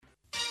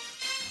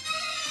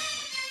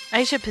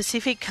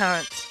Asia-Pacific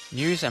Currents.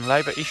 News and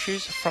labour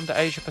issues from the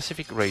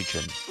Asia-Pacific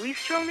region. We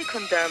strongly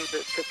condemn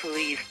the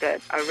police that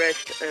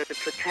arrest the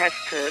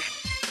protesters.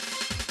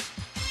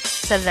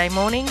 Saturday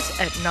mornings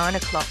at 9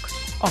 o'clock.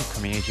 On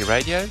Community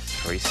Radio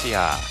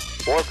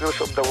 3CR.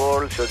 Workers of the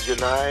world should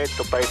unite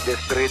to fight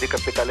this greedy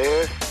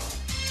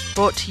capitalist.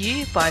 Brought to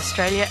you by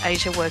Australia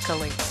Asia Worker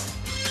Links.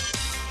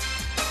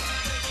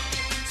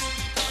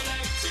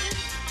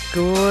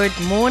 Good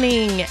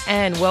morning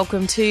and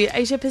welcome to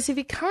Asia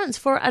Pacific Currents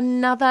for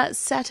another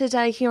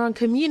Saturday here on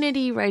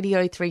Community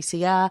Radio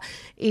 3CR.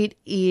 It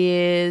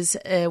is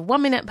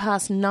 1 minute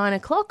past 9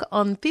 o'clock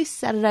on this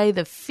Saturday,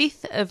 the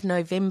 5th of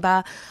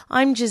November.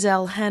 I'm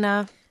Giselle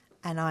Hanna.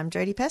 And I'm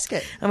Jodie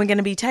Pescott. And we're going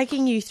to be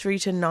taking you through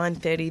to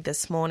 9:30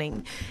 this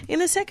morning. In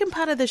the second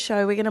part of the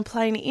show, we're going to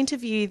play an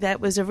interview that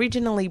was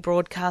originally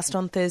broadcast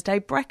on Thursday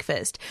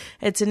breakfast.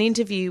 It's an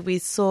interview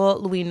with Saw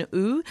Luin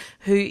U,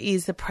 who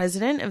is the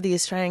president of the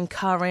Australian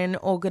Karen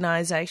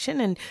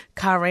organisation, and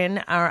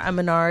Karen are a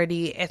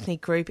minority ethnic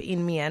group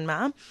in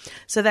Myanmar.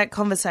 So that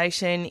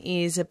conversation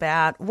is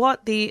about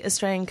what the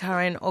Australian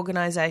Karen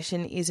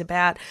organisation is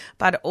about,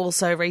 but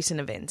also recent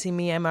events in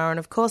Myanmar and,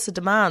 of course, the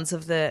demands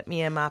of the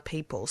Myanmar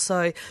people.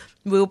 So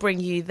we'll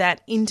bring you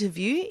that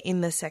interview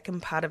in the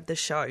second part of the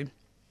show.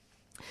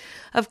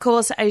 Of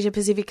course, Asia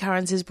Pacific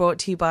Currents is brought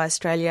to you by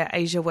Australia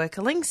Asia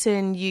Worker Links,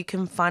 and you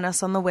can find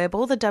us on the web,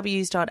 all the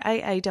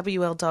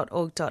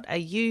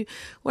w's.aawl.org.au.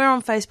 We're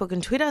on Facebook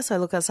and Twitter, so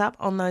look us up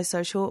on those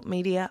social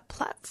media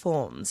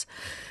platforms.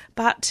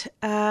 But,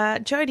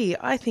 Jodie,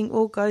 I think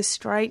we'll go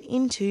straight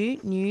into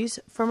news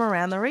from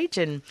around the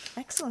region.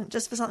 Excellent,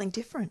 just for something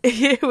different.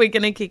 We're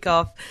going to kick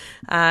off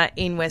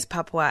in West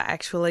Papua,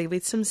 actually,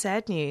 with some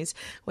sad news.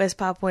 West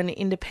Papuan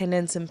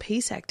independence and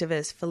peace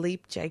activist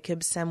Philippe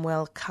Jacob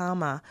Samuel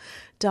Khama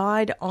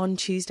died on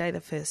Tuesday, the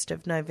 1st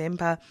of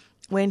November,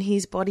 when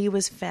his body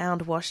was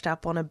found washed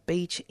up on a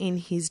beach in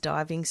his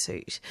diving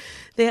suit.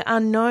 There are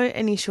no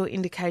initial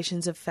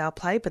indications of foul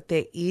play, but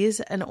there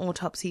is an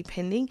autopsy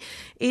pending.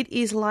 It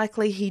is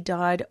likely he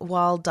died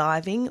while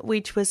diving,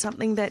 which was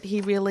something that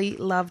he really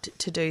loved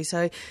to do.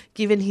 So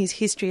given his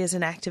history as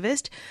an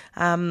activist,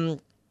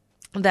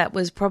 that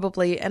was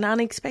probably an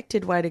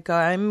unexpected way to go.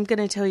 I'm going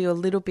to tell you a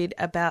little bit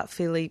about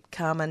Philippe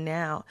Khama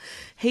now.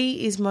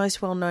 He is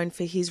most well known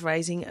for his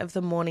raising of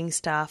the Morning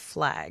Star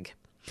flag.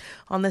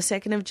 On the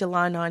 2nd of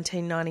July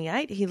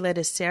 1998, he led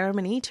a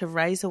ceremony to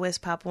raise the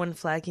West Papuan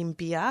flag in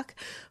Biak,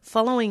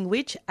 following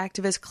which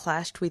activists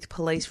clashed with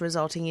police,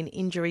 resulting in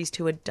injuries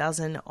to a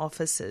dozen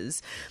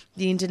officers.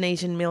 The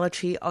Indonesian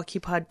military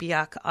occupied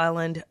Biak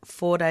Island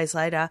 4 days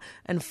later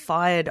and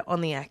fired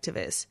on the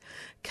activists.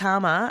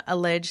 Khama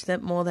alleged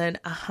that more than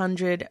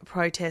 100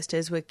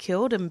 protesters were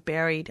killed and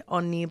buried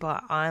on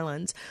nearby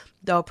islands,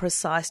 though a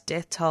precise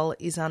death toll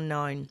is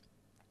unknown.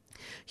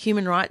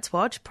 Human Rights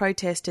Watch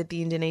protested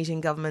the Indonesian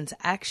government's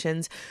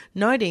actions,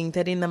 noting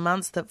that in the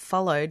months that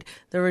followed,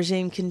 the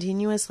regime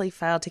continuously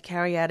failed to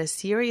carry out a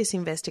serious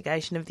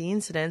investigation of the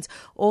incidents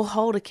or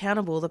hold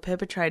accountable the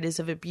perpetrators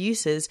of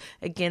abuses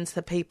against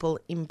the people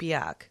in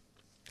Biak.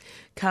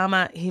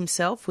 Khama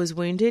himself was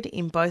wounded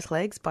in both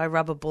legs by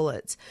rubber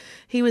bullets.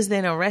 He was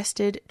then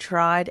arrested,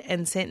 tried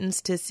and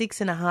sentenced to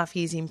 6.5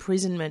 years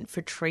imprisonment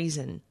for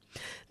treason.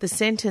 The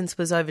sentence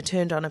was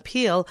overturned on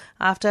appeal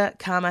after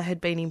Khama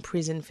had been in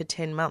prison for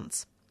 10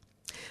 months.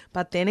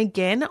 But then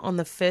again, on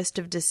the 1st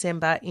of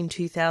December in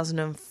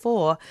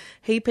 2004,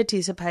 he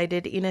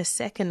participated in a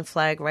second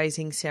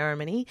flag-raising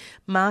ceremony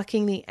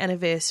marking the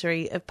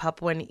anniversary of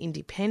Papuan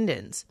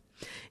independence.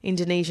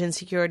 Indonesian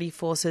security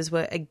forces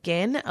were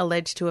again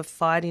alleged to have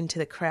fired into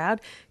the crowd,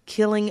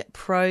 killing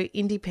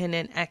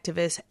pro-independent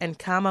activists, and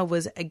Khama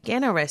was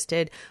again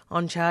arrested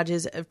on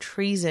charges of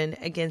treason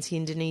against the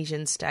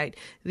Indonesian state,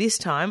 this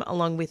time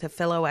along with a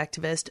fellow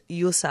activist,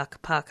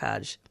 Yusak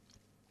Pakaj.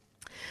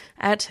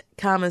 At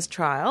Khama's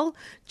trial,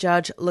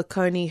 Judge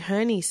Lakoni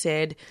Herney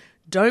said,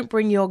 "Don't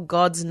bring your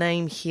God's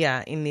name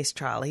here in this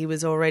trial. He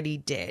was already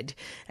dead,"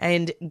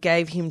 and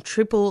gave him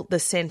triple the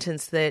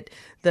sentence that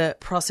the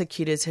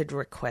prosecutors had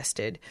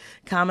requested.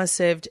 Khama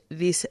served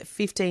this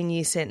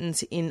 15-year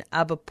sentence in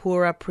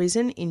Abapura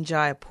prison in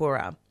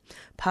Jayapura.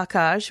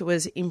 Pakaj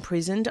was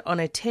imprisoned on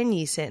a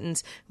 10-year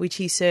sentence, which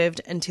he served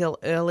until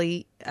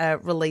early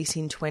release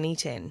in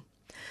 2010.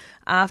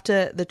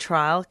 After the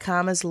trial,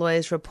 Khama's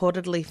lawyers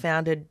reportedly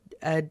found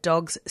a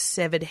dog's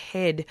severed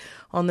head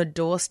on the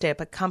doorstep,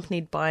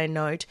 accompanied by a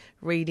note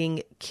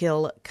reading,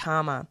 "Kill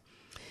Khama."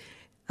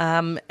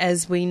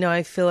 As we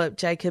know, Philip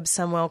Jacob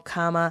Samuel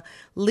Khama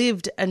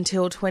lived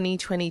until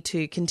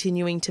 2022,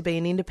 continuing to be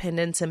an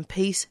independence and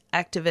peace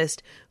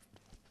activist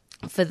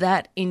for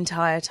that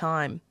entire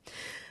time.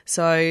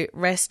 So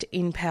rest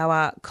in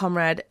power,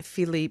 Comrade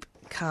Philippe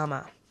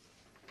Khama.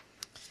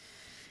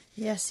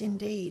 Yes,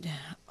 indeed.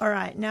 All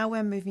right, now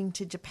we're moving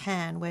to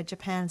Japan, where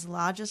Japan's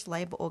largest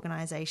labour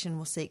organisation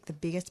will seek the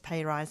biggest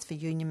pay rise for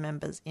union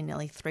members in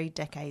nearly 3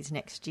 decades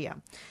next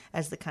year,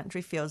 as the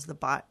country feels the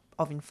bite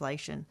of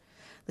inflation.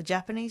 The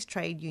Japanese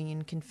Trade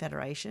Union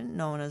Confederation,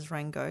 known as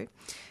Rengo,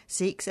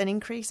 seeks an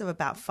increase of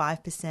about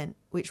 5%,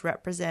 which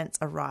represents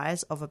a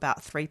rise of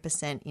about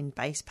 3% in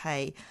base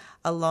pay,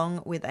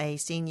 along with a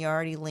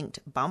seniority-linked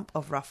bump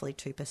of roughly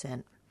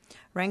 2%.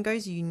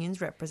 Rengo's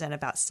unions represent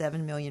about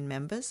 7 million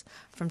members.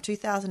 From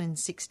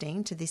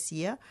 2016 to this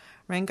year,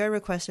 Rengo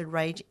requested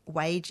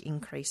wage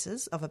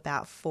increases of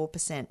about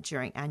 4%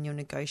 during annual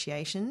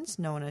negotiations,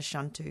 known as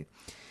Shantu,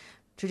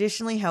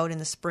 traditionally held in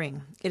the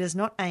spring. It has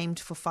not aimed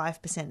for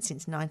 5%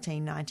 since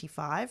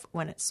 1995,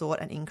 when it sought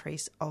an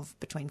increase of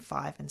between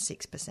 5 and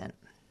 6%.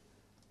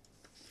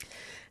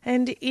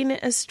 And in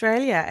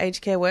Australia,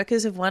 aged care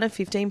workers have won a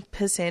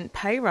 15%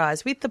 pay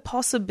rise, with the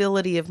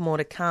possibility of more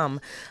to come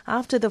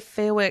after the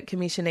Fair Work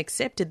Commission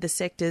accepted the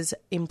sector's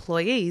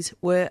employees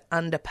were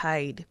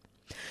underpaid.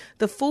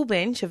 The full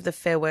bench of the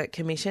Fair Work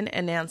Commission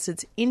announced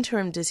its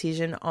interim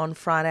decision on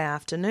Friday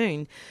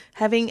afternoon,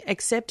 having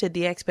accepted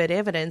the expert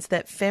evidence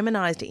that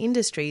feminised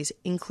industries,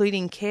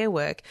 including care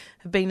work,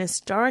 have been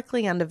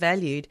historically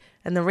undervalued,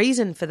 and the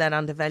reason for that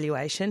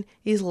undervaluation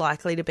is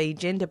likely to be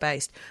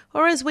gender-based,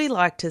 or as we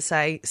like to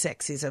say,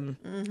 sexism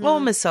or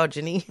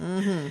misogyny.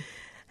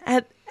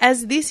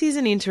 As this is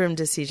an interim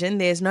decision,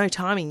 there's no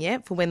timing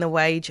yet for when the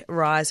wage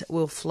rise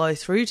will flow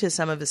through to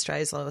some of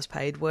Australia's lowest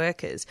paid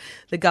workers.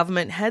 The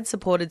government had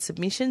supported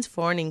submissions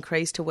for an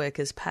increase to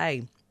workers'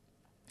 pay.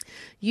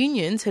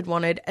 Unions had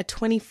wanted a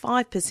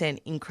 25%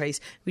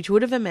 increase, which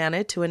would have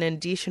amounted to an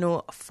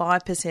additional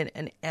 5%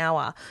 an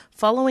hour,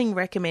 following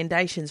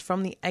recommendations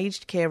from the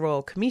Aged Care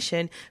Royal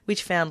Commission,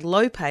 which found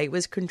low pay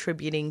was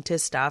contributing to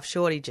staff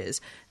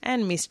shortages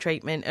and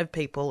mistreatment of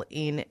people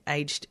in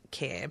aged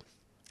care.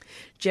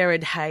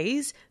 Gerard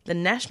Hayes, the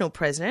national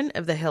president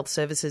of the Health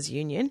Services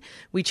Union,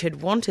 which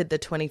had wanted the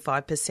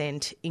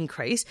 25%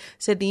 increase,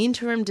 said the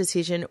interim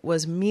decision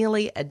was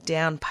merely a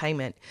down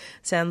payment.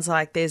 Sounds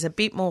like there's a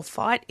bit more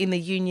fight in the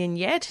union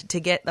yet to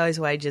get those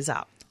wages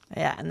up.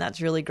 Yeah, and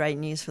that's really great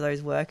news for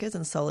those workers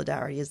and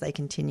solidarity as they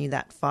continue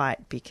that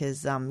fight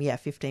because,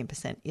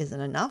 15%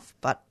 isn't enough,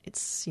 but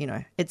it's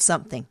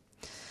something.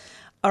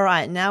 All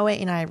right, now we're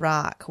in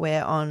Iraq,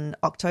 where on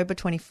October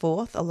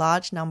 24th, a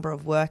large number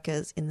of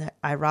workers in the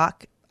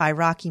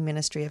Iraqi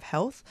Ministry of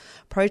Health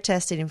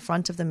protested in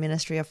front of the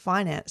Ministry of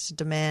Finance to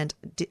demand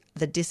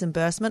the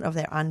disbursement of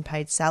their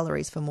unpaid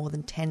salaries for more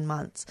than 10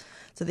 months.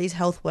 So these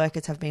health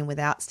workers have been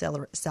without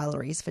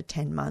salaries for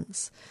 10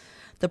 months.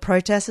 The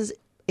protesters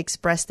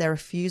expressed their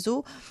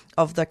refusal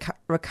of the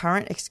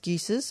recurrent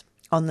excuses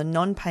on the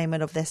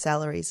non-payment of their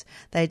salaries.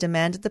 They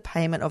demanded the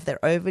payment of their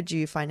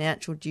overdue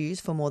financial dues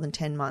for more than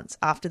 10 months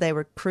after they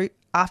were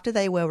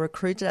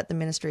recruited at the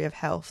Ministry of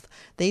Health.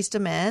 These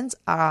demands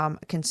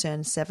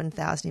concern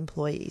 7,000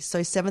 employees.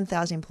 So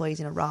 7,000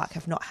 employees in Iraq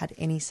have not had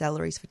any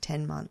salaries for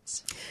 10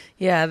 months.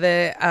 Yeah,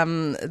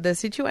 the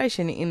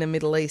situation in the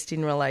Middle East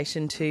in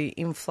relation to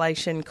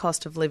inflation,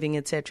 cost of living,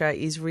 etc.,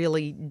 is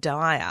really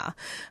dire.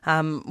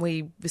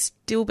 We've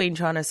still been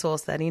trying to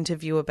source that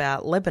interview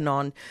about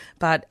Lebanon,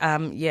 but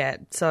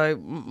so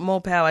more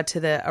power to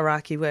the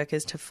Iraqi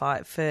workers to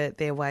fight for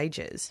their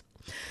wages.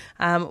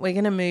 We're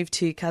going to move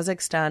to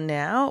Kazakhstan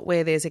now,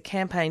 where there's a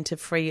campaign to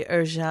free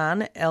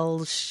Erjan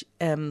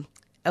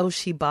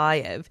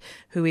Elshibayev,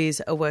 who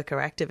is a worker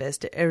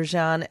activist.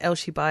 Erjan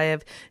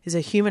Elshibayev is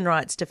a human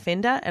rights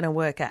defender and a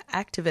worker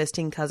activist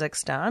in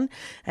Kazakhstan,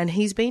 and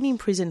he's been in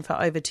prison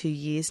for over 2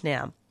 years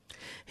now.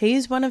 He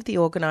is one of the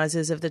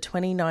organisers of the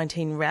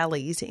 2019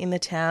 rallies in the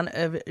town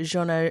of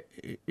Zhonaozhen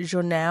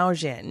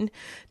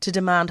to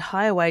demand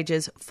higher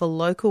wages for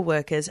local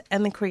workers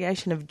and the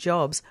creation of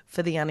jobs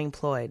for the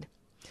unemployed.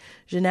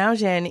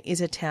 Zhonaozhen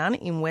is a town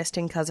in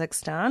western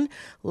Kazakhstan,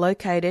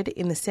 located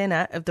in the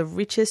centre of the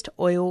richest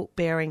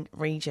oil-bearing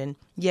region.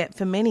 Yet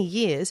for many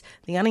years,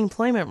 the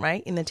unemployment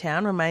rate in the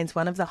town remains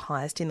one of the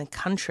highest in the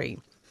country.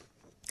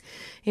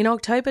 In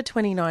October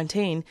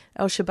 2019,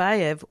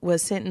 Elshibayev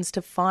was sentenced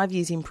to 5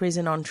 years in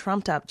prison on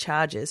trumped-up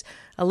charges.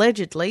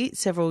 Allegedly,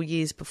 several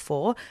years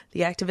before,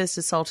 the activist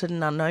assaulted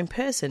an unknown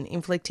person,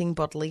 inflicting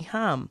bodily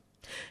harm.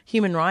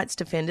 Human rights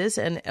defenders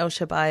and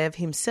Elshibayev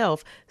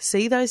himself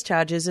see those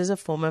charges as a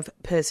form of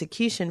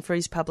persecution for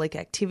his public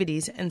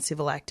activities and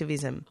civil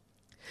activism.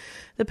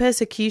 The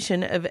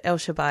persecution of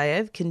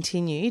Elshibayev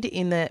continued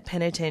in the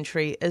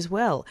penitentiary as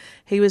well.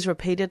 He has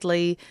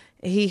repeatedly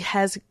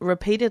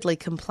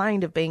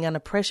complained of being under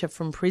pressure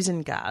from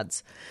prison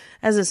guards.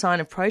 As a sign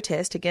of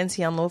protest against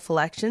the unlawful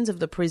actions of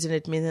the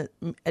prison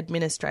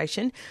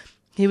administration,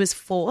 he was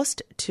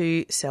forced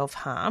to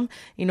self-harm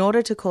in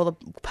order to call the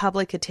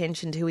public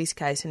attention to his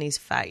case and his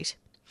fate.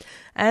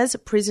 As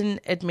prison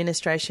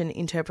administration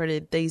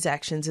interpreted these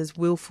actions as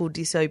willful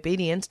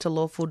disobedience to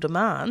lawful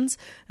demands,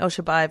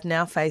 Elshibayev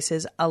now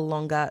faces a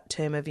longer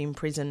term of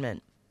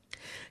imprisonment.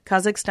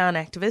 Kazakhstan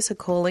activists are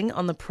calling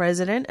on the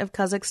president of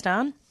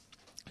Kazakhstan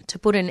to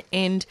put an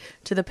end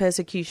to the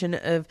persecution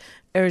of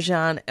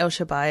Erjan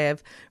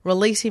Elshibayev,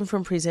 release him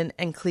from prison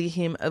and clear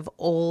him of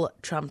all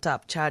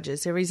trumped-up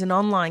charges. There is an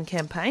online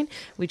campaign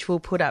which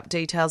we'll put up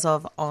details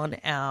of on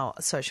our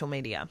social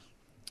media.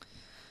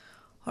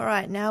 All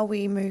right, now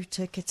we move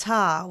to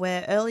Qatar,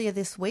 where earlier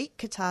this week,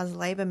 Qatar's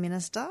Labour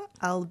Minister,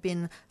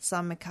 Al-Bin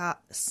Samika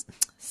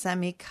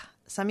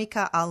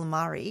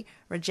Al-Mari,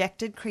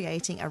 rejected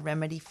creating a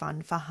remedy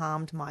fund for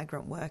harmed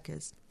migrant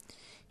workers.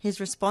 His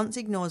response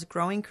ignores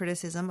growing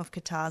criticism of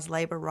Qatar's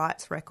labour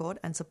rights record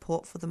and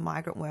support for the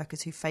migrant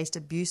workers who faced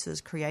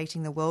abuses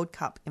creating the World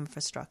Cup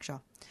infrastructure.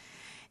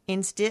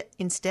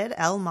 Instead,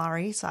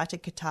 Al-Mari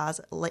cited Qatar's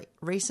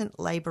recent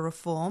labour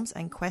reforms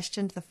and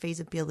questioned the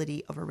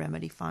feasibility of a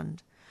remedy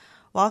fund.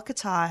 While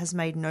Qatar has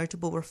made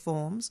notable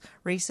reforms,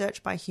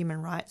 research by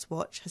Human Rights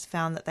Watch has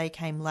found that they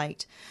came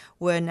late,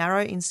 were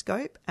narrow in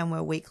scope and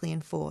were weakly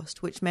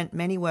enforced, which meant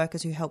many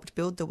workers who helped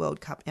build the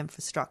World Cup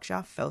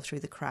infrastructure fell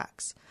through the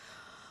cracks.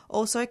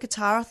 Also,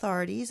 Qatar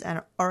authorities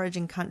and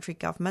origin country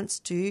governments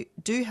do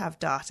have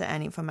data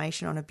and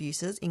information on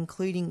abuses,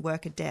 including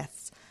worker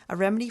deaths. A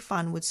remedy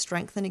fund would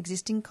strengthen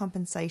existing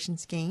compensation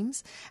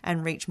schemes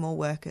and reach more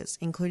workers,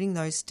 including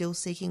those still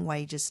seeking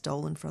wages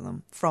stolen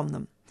from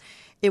them.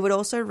 It would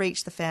also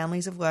reach the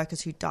families of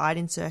workers who died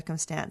in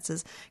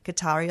circumstances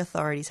Qatari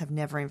authorities have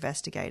never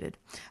investigated,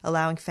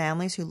 allowing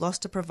families who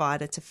lost a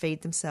provider to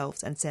feed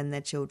themselves and send their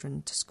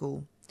children to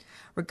school.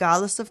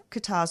 Regardless of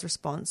Qatar's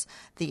response,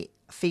 the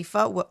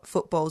FIFA,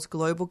 football's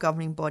global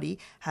governing body,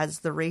 has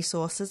the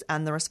resources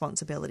and the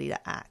responsibility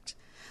to act.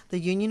 The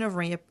Union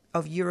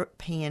of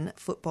European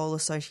Football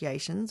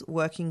Associations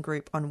Working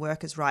Group on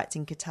Workers' Rights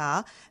in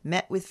Qatar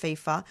met with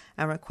FIFA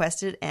and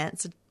requested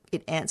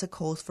it answer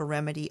calls for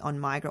remedy on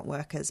migrant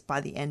workers by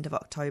the end of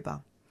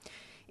October.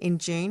 In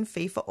June,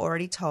 FIFA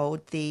already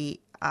told the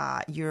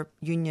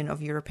Union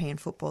of European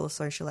Football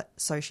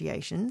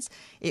Associations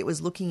it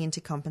was looking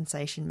into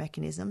compensation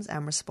mechanisms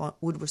and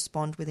would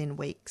respond within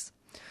weeks.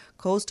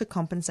 Calls to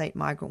compensate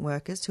migrant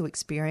workers who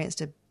experienced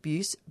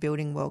abuse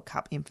building World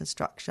Cup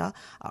infrastructure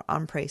are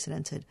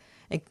unprecedented,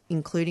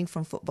 including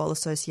from football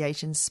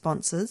associations,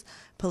 sponsors,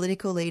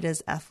 political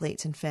leaders,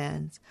 athletes and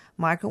fans.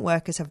 Migrant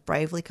workers have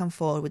bravely come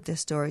forward with their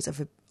stories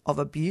of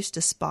abuse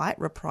despite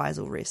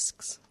reprisal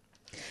risks.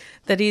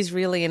 That is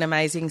really an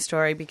amazing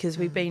story because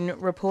we've been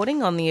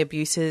reporting on the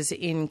abuses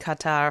in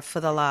Qatar for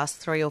the last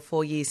 3 or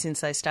 4 years since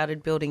they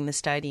started building the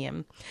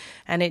stadium.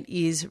 And it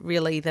is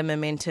really the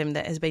momentum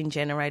that has been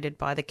generated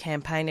by the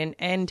campaign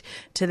and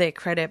to their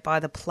credit by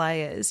the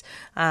players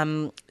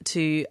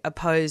to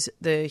oppose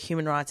the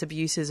human rights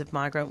abuses of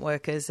migrant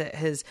workers that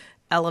has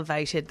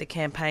elevated the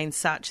campaign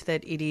such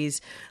that it is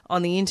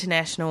on the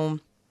international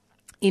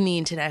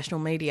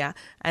media,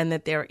 and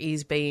that there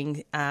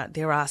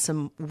are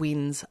some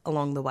wins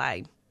along the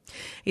way.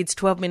 It's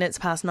 12 minutes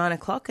past 9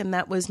 o'clock, and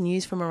that was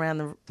news from around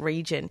the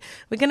region.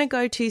 We're going to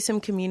go to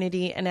some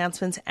community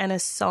announcements and a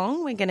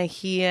song. We're going to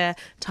hear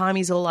Time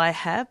Is All I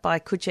Have by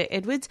Kutcha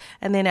Edwards,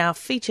 and then our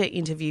feature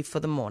interview for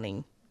the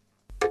morning.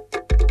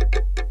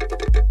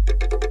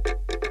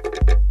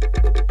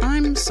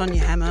 I'm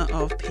Sonia Hammer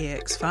of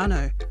PX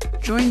Whānau.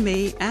 Join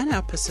me and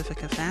our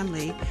Pacifica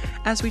family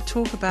as we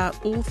talk about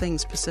all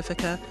things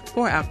Pacifica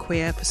for our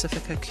queer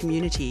Pacifica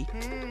community,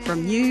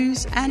 from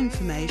news and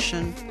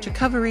information to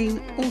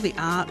covering all the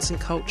arts and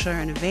culture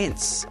and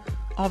events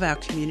of our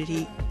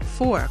community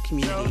for our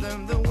community.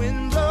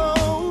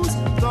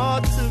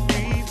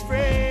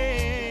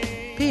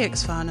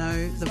 PX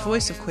Whānau, the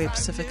voice of queer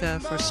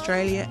Pacifica for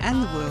Australia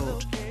and the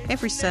world,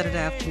 every Saturday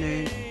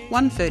afternoon,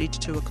 1:30 to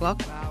 2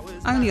 o'clock,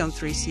 only on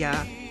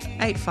 3CR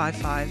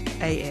 855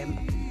 AM.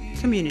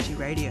 Community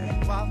Radio.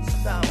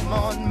 Whilst I'm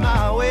on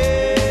my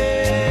way.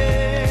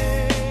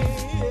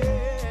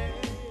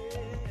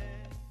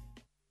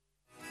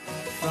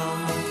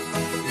 From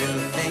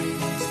little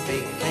things,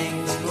 big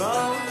things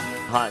grow.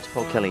 Hi, it's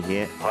Paul Kelly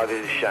here. Hi,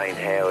 this is Shane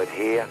Howard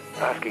here,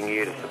 asking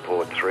you to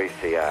support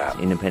 3CR.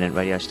 Independent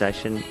radio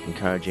station,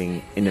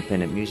 encouraging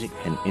independent music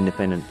and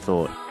independent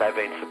thought. They've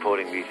been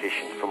supporting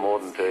musicians for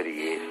more than 30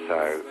 years,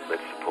 so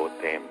let's support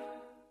them.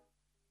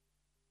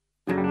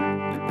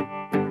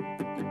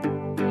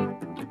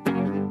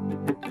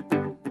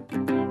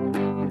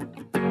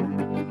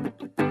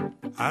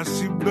 I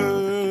see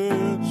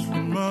birds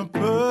from up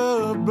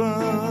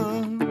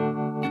above,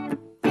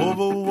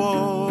 over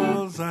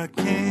walls I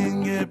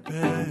can't get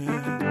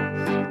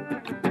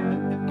past.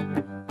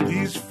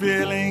 These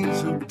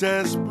feelings of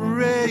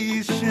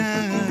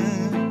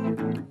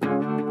desperation,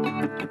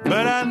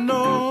 but I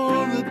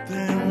know that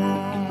they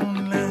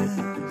won't last.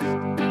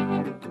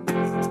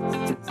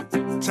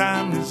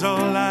 Time is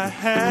all I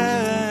have.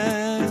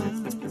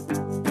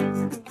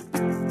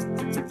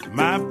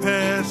 My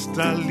past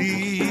I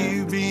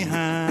leave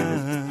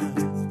behind.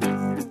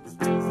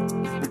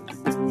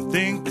 I'm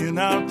thinking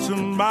of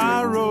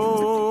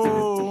tomorrow,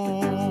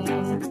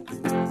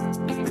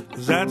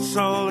 'cause that's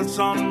all that's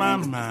on my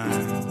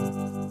mind.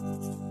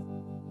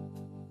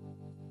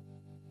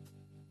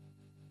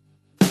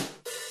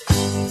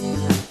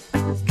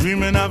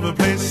 Dreaming of a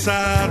place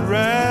I'd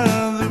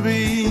rather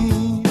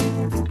be,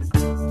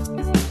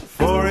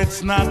 for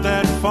it's not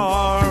that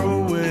far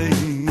away.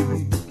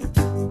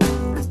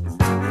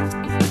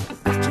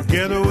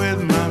 Together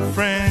with my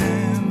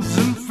friends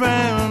and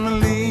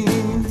family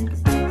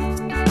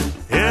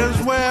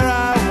is where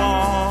I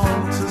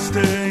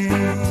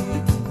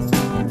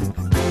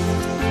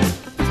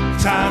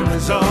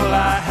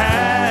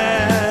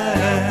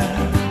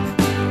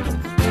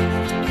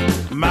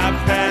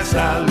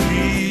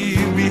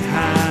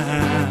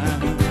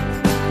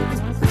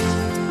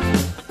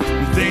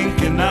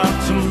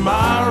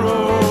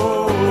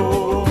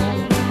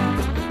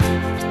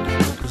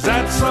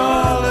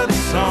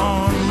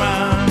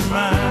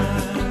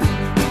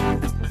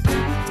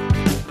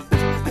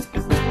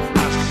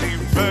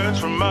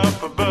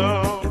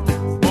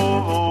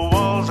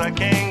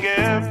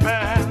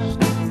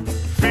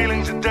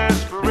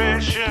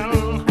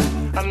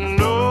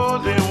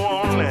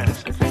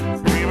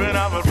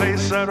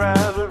books I'd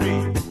rather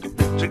read.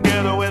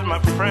 Together with my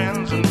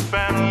friends and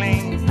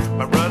family,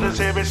 my brothers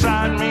here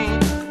beside me.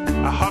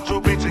 Our hearts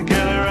will be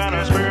together and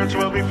our spirits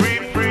will be free,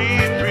 free,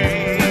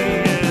 free.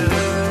 Yeah.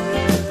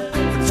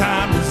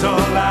 Time is all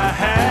I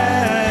have.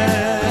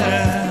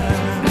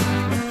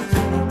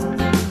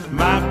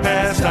 My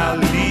past I'll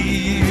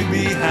leave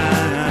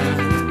behind.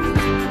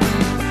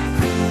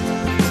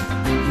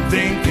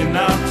 Thinking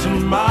of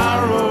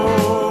tomorrow,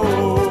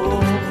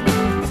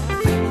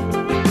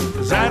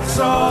 'cause that's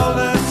all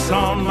that's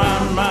on my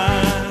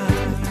mind.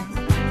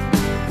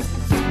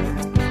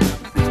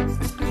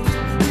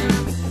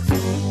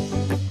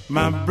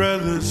 My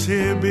brother's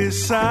here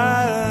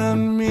beside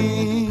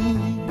me.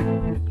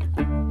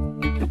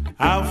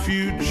 Our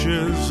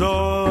future's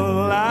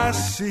all I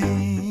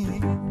see.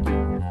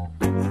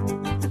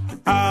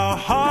 Our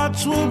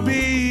hearts will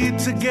be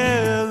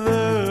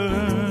together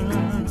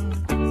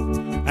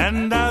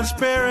and our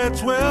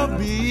spirits will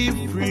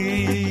be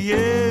free,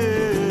 yeah.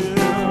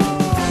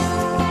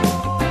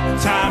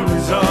 Time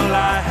is all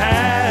I have.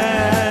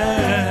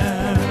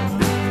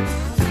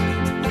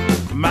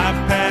 My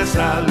past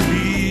I'll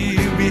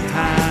leave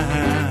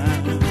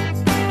behind.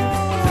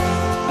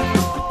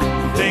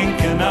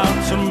 Thinking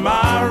of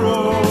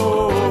tomorrow,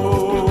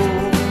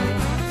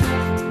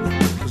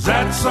 'cause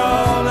that's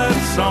all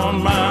that's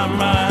on my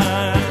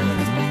mind.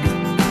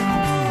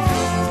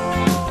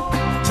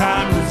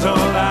 Time is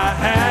all I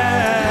have.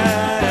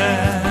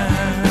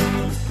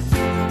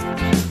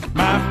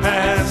 My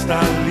past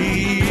I'll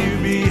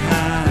leave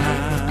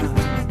behind.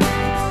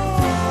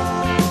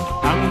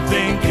 I'm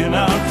thinking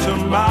of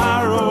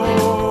tomorrow,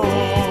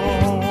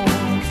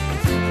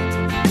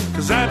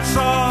 'cause that's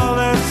all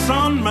that's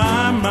on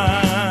my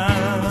mind.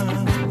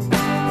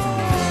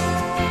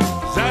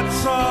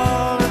 That's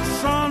all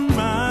that's on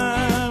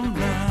my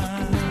mind.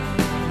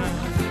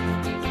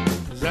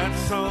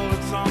 That's all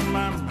that's on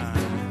my mind.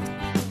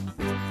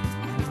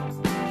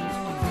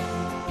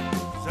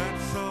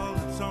 That's all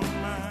that's on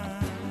my mind.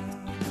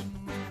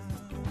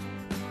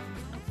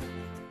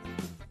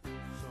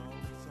 That's all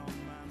that's on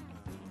my mind.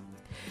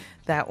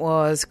 That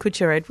was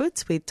Kutcher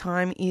Edwards with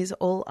Time Is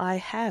All I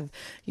Have.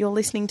 You're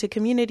listening to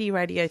Community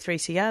Radio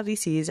 3CR.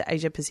 This is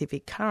Asia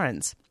Pacific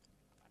Currents.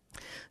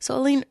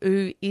 Solin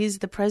U is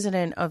the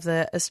president of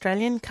the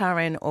Australian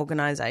Karen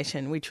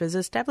organisation, which was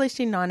established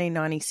in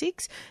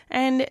 1996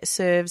 and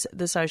serves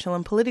the social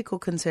and political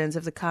concerns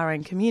of the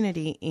Karen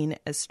community in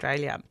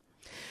Australia.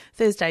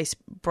 Thursday's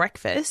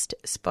breakfast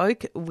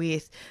spoke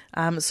with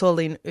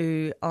Solin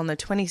U on the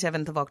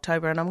 27th of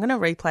October, and I'm going to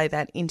replay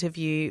that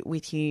interview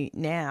with you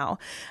now.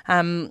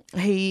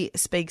 He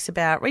speaks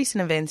about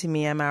recent events in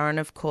Myanmar and,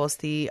 of course,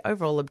 the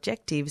overall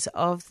objectives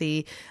of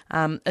the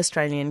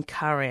Australian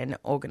Karen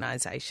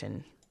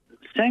organisation.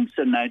 Since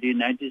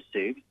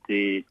 1996,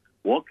 the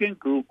working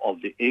group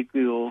of the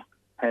AKO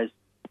has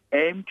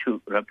aimed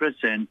to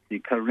represent the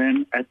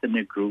Karen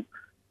ethnic group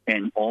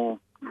in all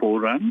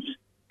forums,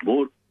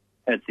 both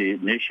at the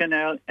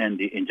national and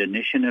the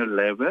international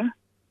level,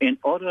 in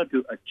order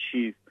to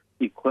achieve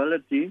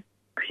equality,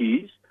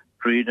 peace,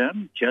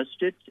 freedom,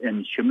 justice,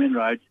 and human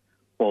rights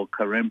for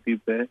Karen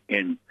people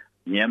in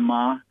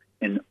Myanmar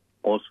and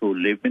also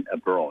living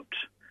abroad.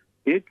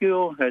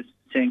 AKO has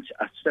since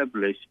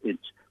established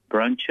its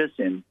branches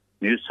in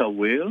New South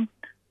Wales,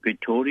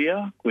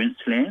 Victoria,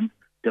 Queensland,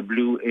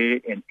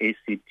 WA, and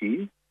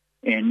ACT,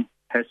 and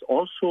has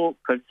also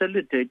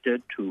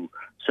facilitated to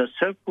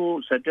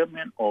successful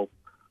settlement of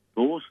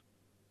those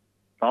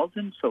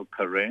thousands of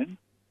Karen,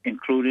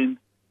 including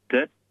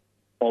that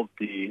of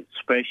the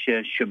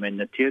special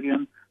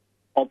humanitarian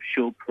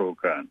offshore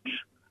programs.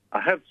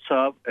 I have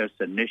served as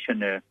the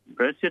national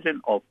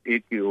president of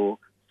AKO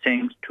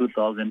since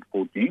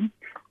 2014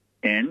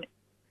 and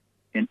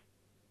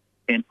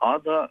in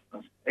other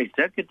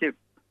executive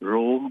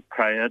role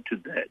prior to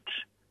that.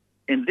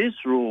 In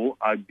this role,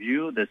 I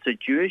view the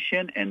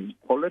situation and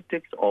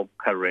politics of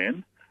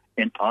Karen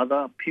and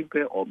other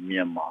people of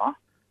Myanmar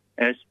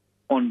as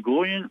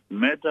ongoing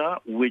matter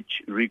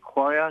which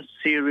require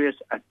serious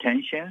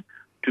attention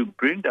to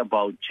bring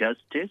about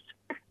justice,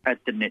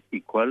 ethnic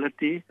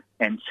equality,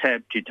 and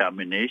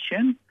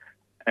self-determination.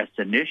 As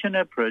the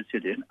national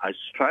president, I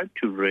strive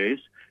to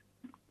raise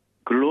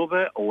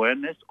global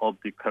awareness of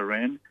the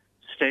current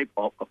state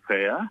of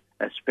affairs,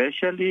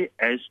 especially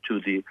as to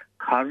the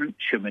current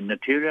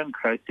humanitarian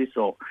crisis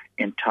of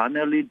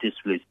internally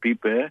displaced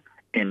people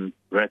and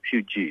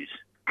refugees.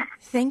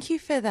 Thank you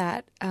for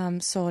that,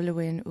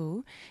 Solin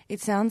U. It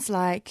sounds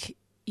like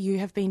you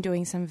have been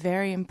doing some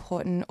very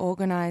important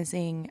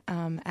organising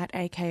at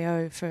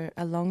AKO for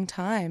a long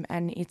time,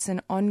 and it's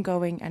an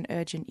ongoing and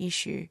urgent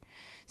issue.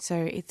 So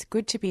it's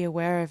good to be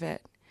aware of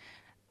it.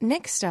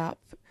 Next up,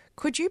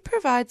 could you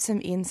provide some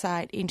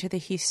insight into the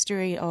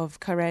history of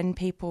Karen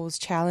people's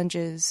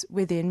challenges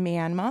within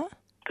Myanmar?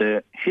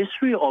 The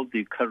history of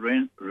the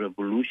Karen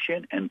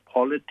revolution and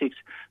politics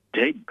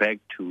date back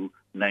to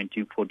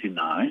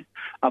 1949,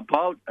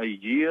 about a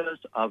year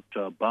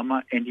after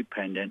Burma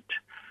independence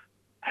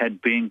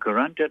had been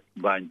granted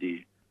by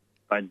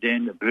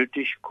then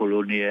British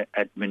colonial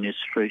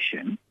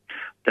administration.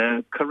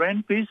 The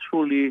Karen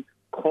peacefully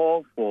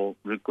called for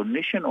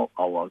recognition of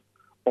our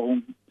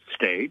own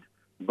state,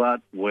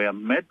 but were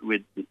met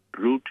with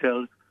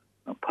brutal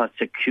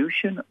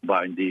persecution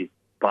by the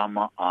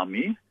Burma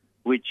army,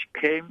 which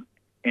came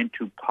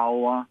into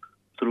power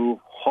through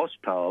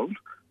hostile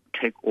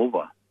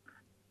takeover.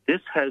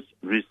 This has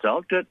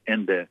resulted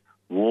in the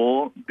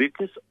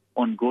biggest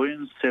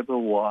ongoing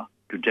civil war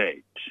to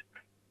date,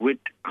 with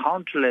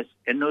countless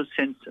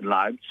innocent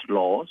lives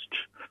lost,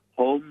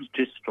 homes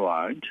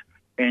destroyed,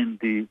 and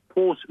the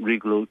forced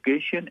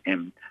relocation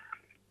and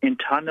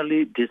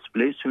internally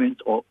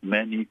displacement of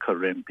many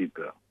Karen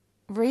people.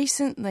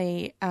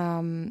 Recently,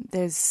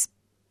 there's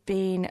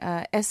been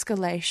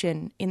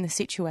escalation in the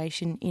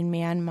situation in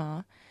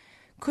Myanmar.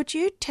 Could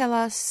you tell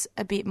us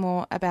a bit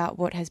more about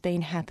what has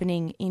been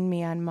happening in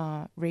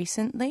Myanmar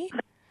recently?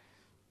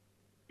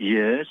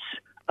 Yes.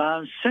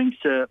 Since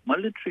the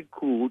military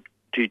coup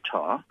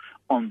d'etat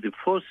on the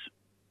 1st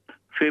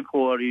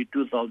February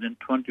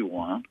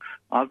 2021,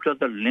 after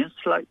the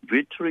landslide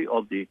victory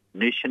of the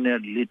National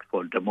League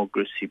for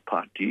Democracy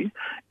Party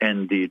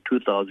in the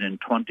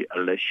 2020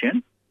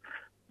 election,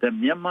 the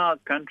Myanmar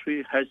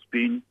country has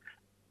been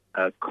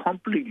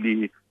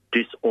completely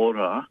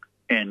disorder,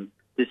 and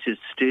this is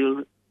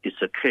still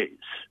the case.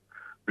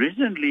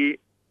 Recently,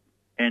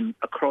 and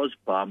across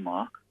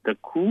Burma, the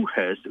coup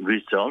has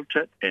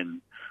resulted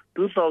in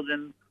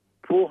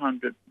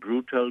 2,400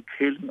 brutal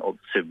killing of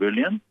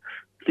civilians,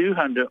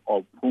 300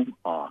 of whom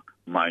are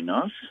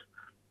minors,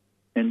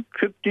 and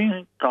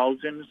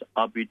 15,000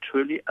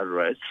 arbitrary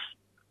arrests,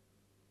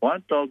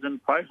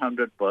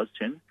 1,500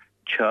 persons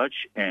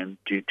charged and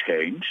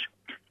detained,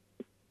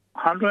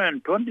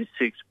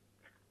 126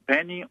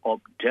 penny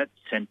of death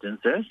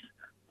sentences,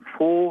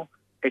 4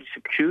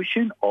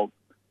 execution of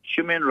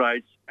human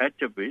rights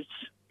activists,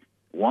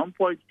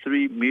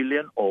 1.3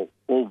 million or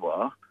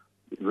over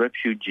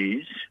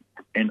refugees,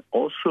 and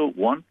also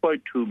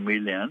 1.2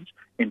 million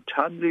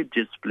internally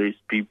displaced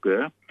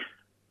people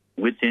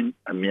within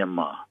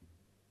Myanmar.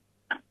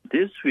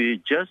 This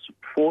week, just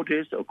 4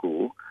 days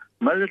ago,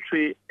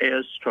 military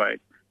airstrike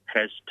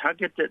has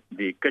targeted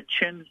the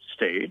Kachin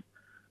state,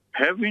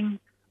 having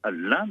a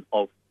land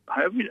of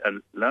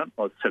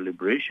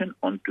celebration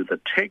onto the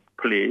take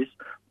place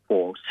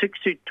for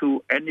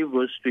 62th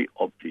anniversary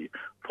of the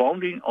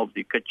founding of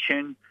the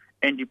Kachin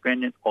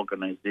Independent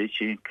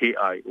Organization,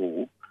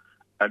 KIO.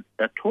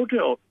 A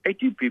total of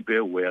 80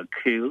 people were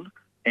killed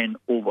and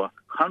over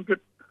 100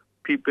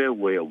 people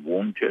were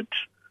wounded.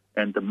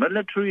 And the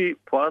military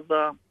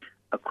further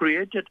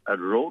created a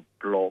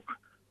roadblock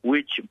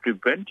which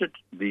prevented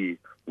the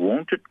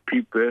wounded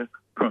people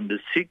from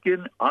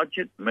seeking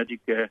urgent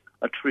medical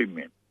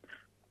treatment.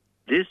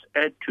 This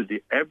adds to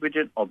the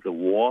evidence of the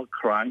war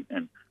crime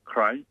and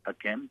crime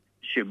against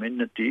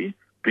humanity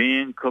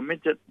being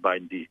committed by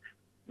the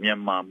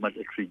Myanmar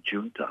military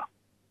junta.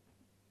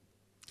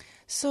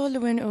 So,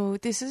 Lewin,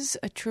 this is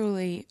a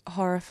truly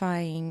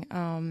horrifying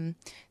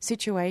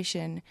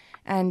situation,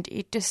 and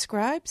it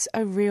describes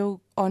a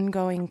real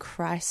ongoing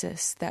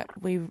crisis that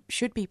we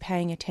should be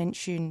paying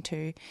attention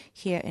to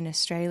here in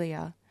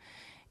Australia.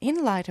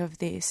 In light of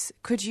this,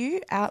 could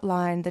you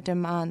outline the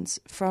demands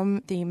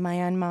from the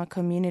Myanmar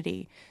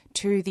community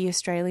to the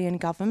Australian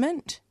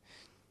government?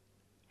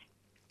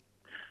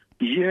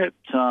 We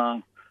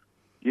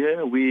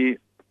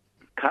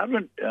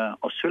current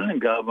Australian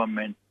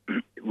government,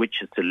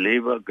 which is the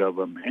Labour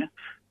government,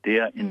 they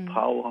are in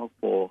power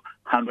for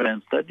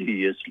 130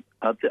 years,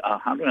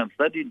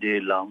 130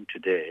 days long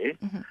today.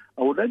 Mm-hmm.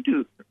 I would like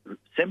to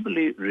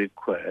simply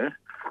request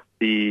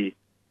the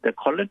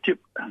collective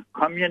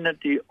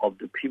community of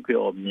the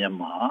people of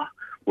Myanmar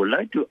would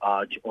like to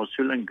urge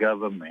Australian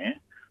government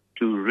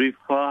to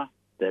refer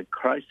the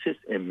crisis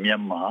in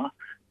Myanmar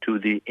to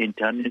the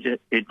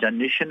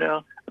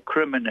International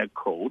Criminal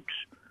Court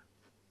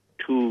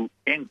to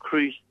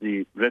increase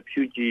the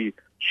refugee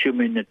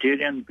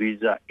humanitarian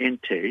visa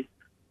intake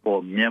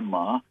for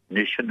Myanmar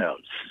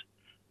nationals,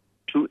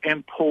 to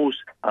impose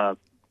a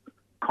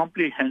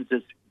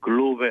comprehensive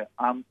global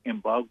arms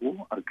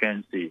embargo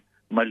against the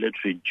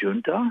military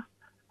junta,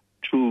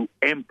 to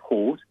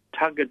impose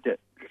targeted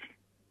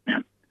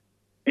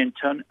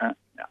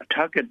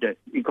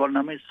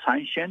economic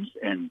sanctions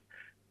and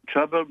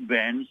travel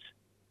bans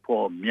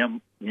for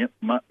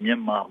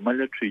Myanmar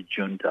military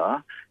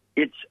junta,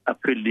 its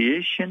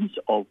affiliations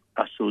of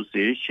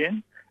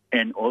association,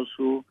 and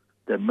also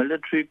the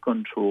military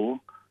control,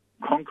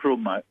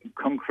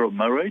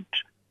 conglomerate,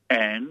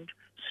 and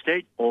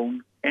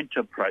state-owned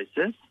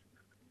enterprises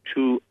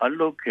to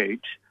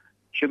allocate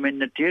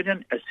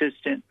humanitarian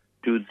assistance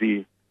to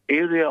the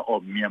area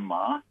of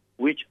Myanmar,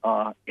 which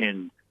are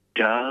in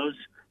dire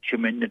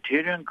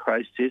humanitarian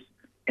crisis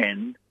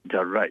and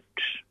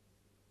direct.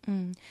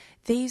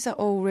 These are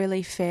all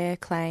really fair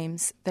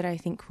claims that I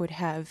think would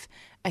have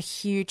a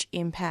huge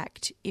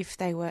impact if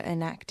they were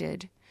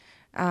enacted.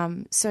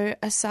 So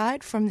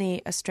aside from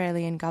the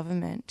Australian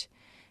government,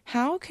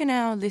 how can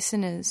our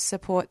listeners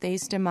support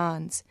these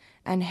demands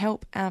and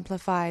help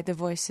amplify the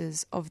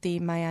voices of the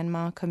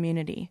Myanmar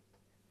community?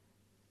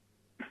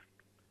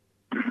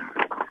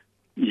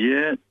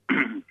 Yeah.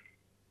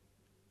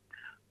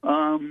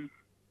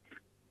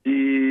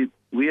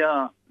 We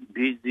are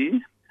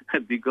busy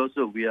because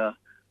we are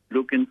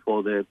looking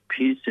for the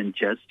peace and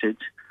justice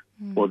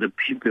for the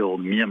people of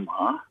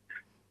Myanmar.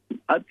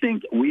 I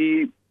think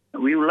we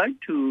would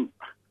like to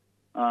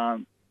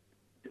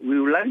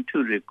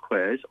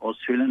request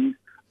Australian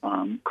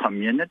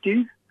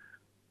community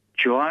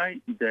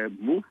join the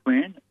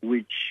movement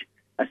which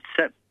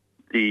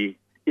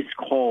it's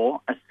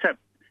called accept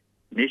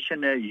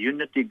national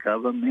unity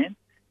government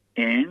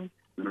and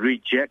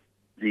reject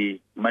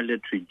the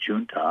military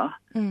junta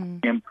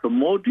and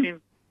promoting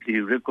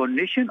the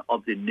recognition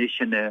of the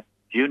national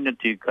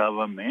unity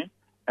government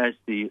as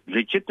the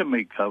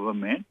legitimate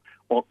government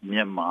of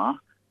Myanmar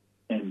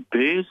and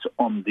based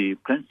on the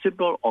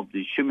principle of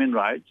the human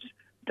rights,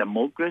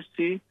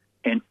 democracy,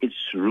 and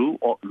its rule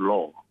of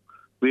law.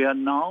 We are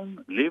now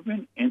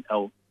living in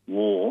a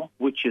war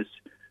which is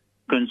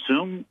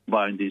consumed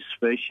by the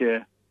special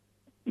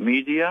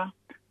media,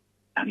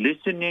 and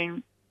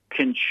listening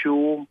can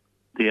show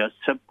their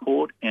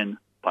support and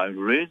by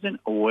raising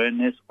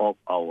awareness of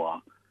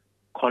our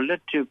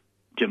collective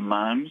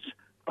demands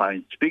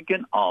by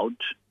speaking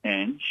out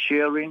and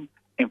sharing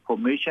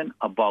information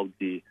about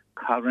the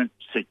current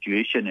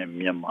situation in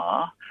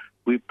Myanmar.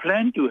 We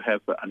plan to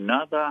have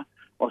another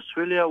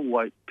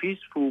Australia-wide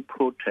peaceful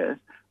protest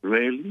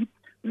rally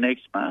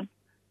next month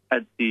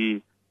at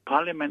the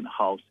Parliament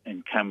House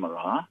in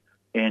Canberra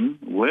and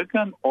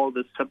welcome all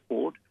the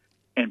support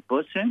in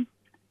person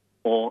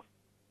or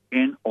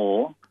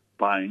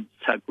by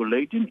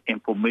circulating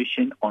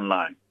information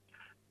online.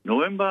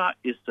 November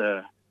is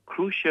a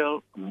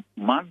crucial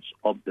month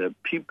of the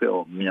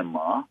people of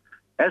Myanmar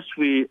as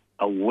we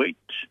await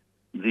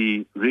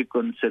the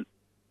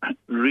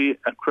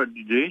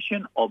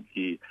reaccreditation of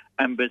the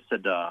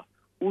Ambassador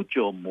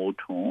Ujo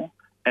Mothong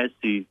as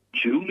the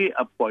duly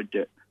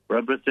appointed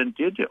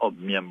representative of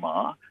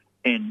Myanmar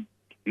in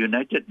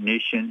United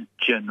Nations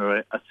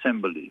General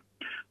Assembly.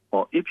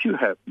 Or if you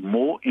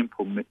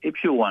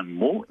want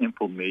more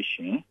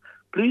information,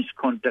 please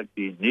contact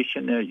the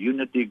National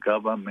Unity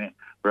Government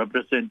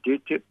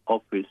Representative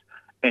Office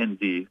and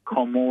the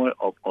Commonwealth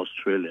of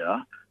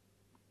Australia,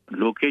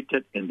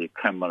 located in the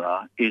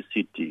Canberra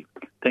ACT.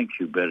 Thank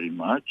you very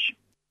much.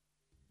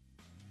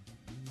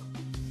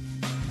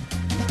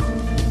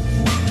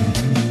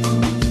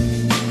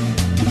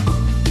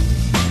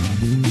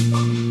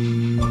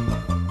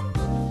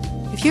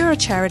 If you're a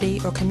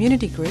charity or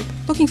community group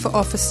looking for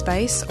office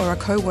space or a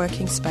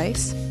co-working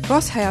space,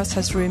 Ross House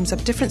has rooms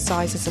of different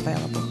sizes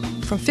available,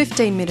 from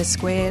 15 metres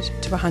squared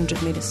to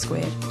 100 metres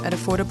squared at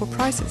affordable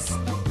prices.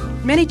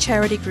 Many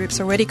charity groups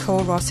already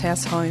call Ross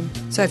House home,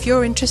 so if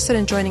you're interested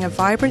in joining a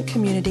vibrant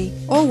community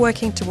or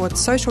working towards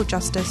social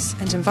justice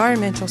and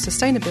environmental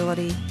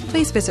sustainability,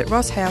 please visit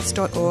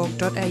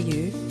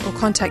rosshouse.org.au or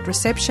contact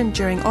reception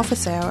during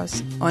office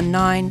hours on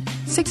 9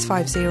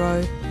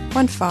 650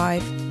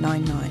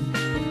 1599.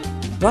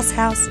 Ross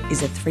House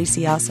is a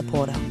 3CR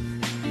supporter.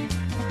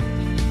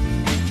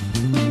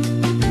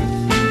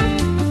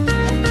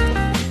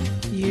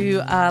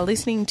 You are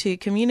listening to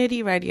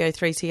Community Radio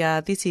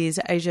 3CR. This is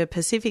Asia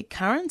Pacific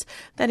Currents.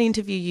 That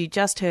interview you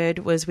just heard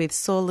was with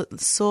Saw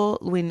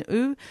Lwin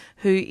Oo,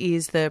 who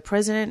is the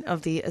president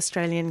of the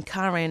Australian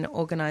Karen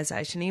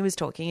organisation. He was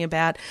talking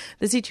about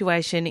the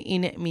situation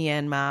in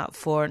Myanmar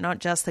for not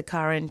just the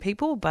Karen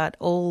people, but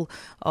all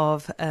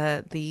of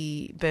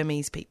the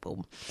Burmese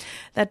people.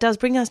 That does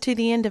bring us to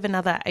the end of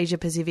another Asia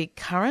Pacific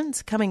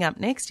Currents. Coming up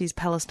next is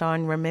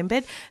Palestine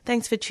Remembered.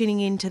 Thanks for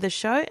tuning in to the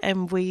show,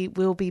 and we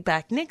will be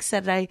back next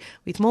Saturday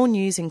with more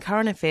news and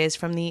current affairs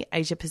from the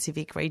Asia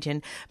Pacific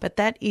region. But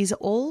that is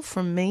all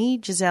from me,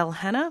 Giselle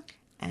Hanna.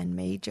 And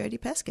me, Jodie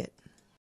Pescott.